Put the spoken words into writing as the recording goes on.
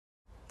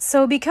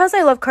So because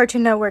I love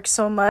Cartoon Network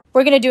so much,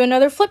 we're gonna do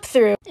another flip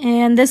through.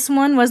 And this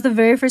one was the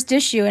very first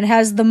issue and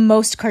has the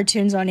most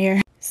cartoons on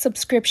here.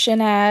 Subscription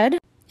ad.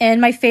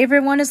 And my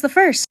favorite one is the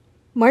first.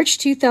 March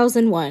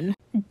 2001.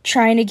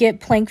 Trying to get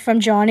Plank from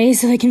Johnny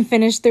so they can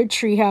finish their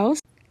treehouse.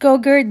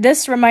 Go-Gurt,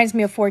 this reminds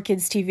me of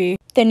 4Kids TV.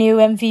 The new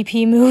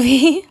MVP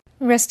movie.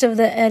 Rest of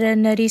the Ed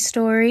and Eddie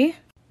story.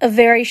 A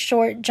very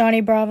short Johnny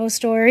Bravo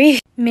story.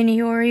 Mini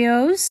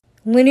Oreos.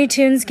 Looney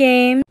Tunes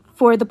game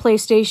for the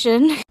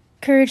PlayStation.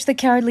 Courage the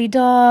Cowardly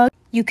Dog.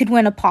 You could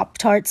win a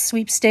Pop-Tart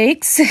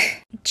sweepstakes.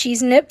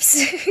 Cheese Nips.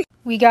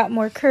 We got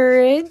more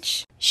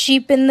Courage.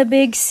 Sheep in the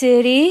Big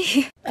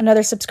City.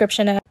 Another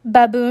subscription app.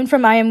 Baboon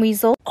from I Am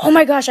Weasel. Oh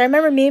my gosh, I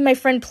remember me and my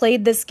friend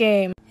played this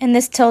game. And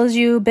this tells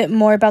you a bit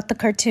more about the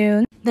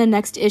cartoon. The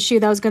next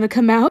issue that was gonna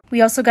come out. We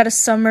also got a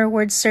summer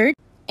word search.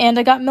 And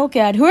I got Milk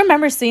Ad. Who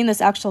remembers seeing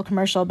this actual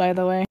commercial, by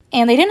the way?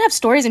 And they didn't have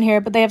stories in here,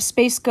 but they have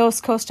Space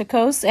Ghost Coast to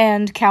Coast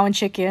and Cow and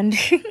Chicken.